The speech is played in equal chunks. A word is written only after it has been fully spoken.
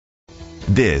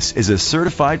This is a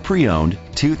certified pre-owned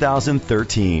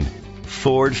 2013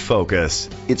 Ford Focus.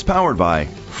 It's powered by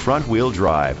front-wheel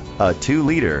drive, a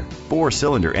 2-liter,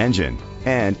 4-cylinder engine,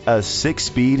 and a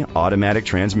 6-speed automatic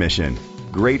transmission.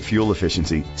 Great fuel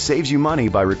efficiency saves you money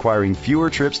by requiring fewer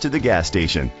trips to the gas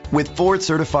station. With Ford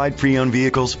certified pre-owned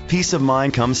vehicles, peace of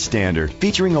mind comes standard,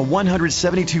 featuring a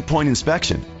 172-point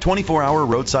inspection, 24-hour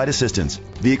roadside assistance,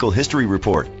 vehicle history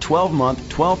report, 12-month,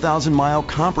 12,000-mile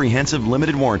comprehensive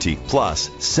limited warranty, plus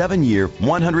 7-year,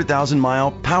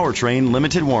 100,000-mile powertrain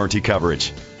limited warranty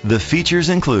coverage. The features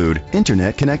include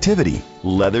internet connectivity,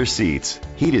 leather seats,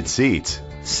 heated seats,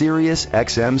 Sirius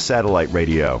XM satellite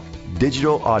radio,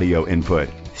 digital audio input,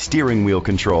 steering wheel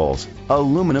controls,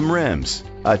 aluminum rims,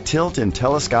 a tilt and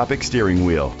telescopic steering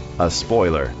wheel, a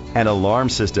spoiler, an alarm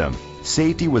system.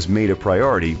 Safety was made a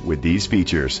priority with these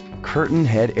features: curtain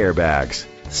head airbags,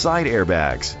 side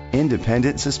airbags,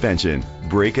 independent suspension,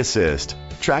 brake assist,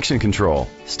 traction control,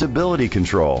 stability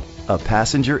control, a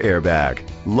passenger airbag,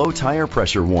 low tire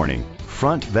pressure warning,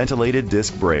 front ventilated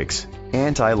disc brakes,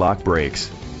 anti-lock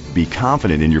brakes. Be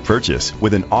confident in your purchase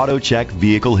with an AutoCheck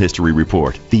Vehicle History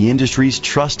Report, the industry's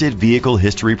trusted vehicle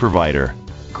history provider.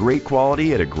 Great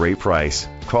quality at a great price.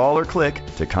 Call or click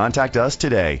to contact us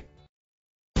today.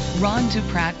 Ron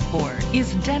DuPratt Ford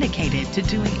is dedicated to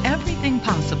doing everything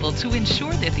possible to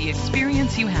ensure that the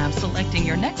experience you have selecting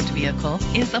your next vehicle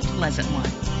is a pleasant one.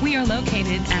 We are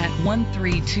located at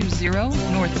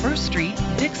 1320 North 1st Street,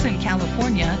 Dixon,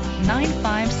 California,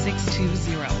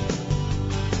 95620.